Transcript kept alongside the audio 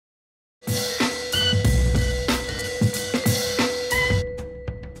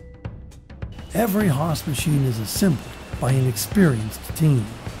Every Haas machine is assembled by an experienced team.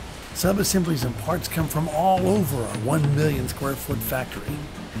 Sub-assemblies and parts come from all over our 1 million square foot factory.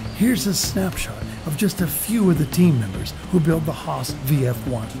 Here's a snapshot of just a few of the team members who build the Haas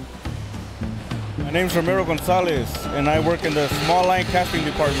VF-1. My name's Ramiro Gonzalez, and I work in the small line casting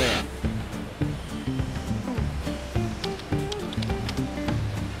department.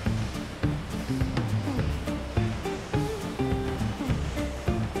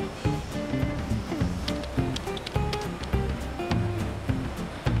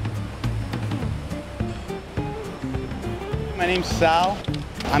 My name's Sal.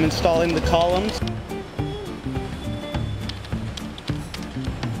 I'm installing the columns.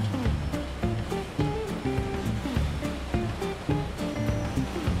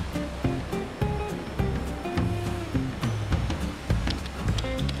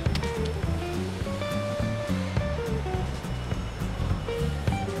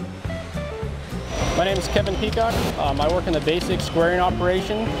 My name is Kevin Peacock. I work in the basic squaring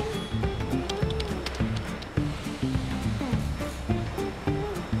operation.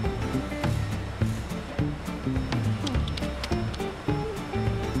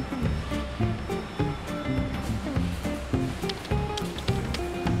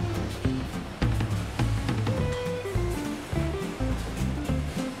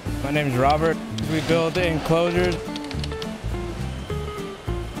 My name's Robert. We build the enclosures.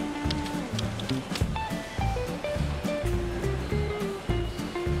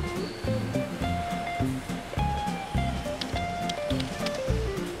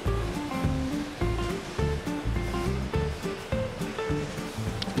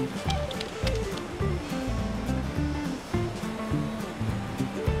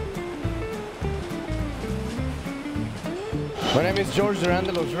 My name is George Durán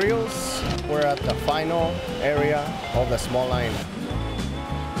de los Rios. We're at the final area of the small line.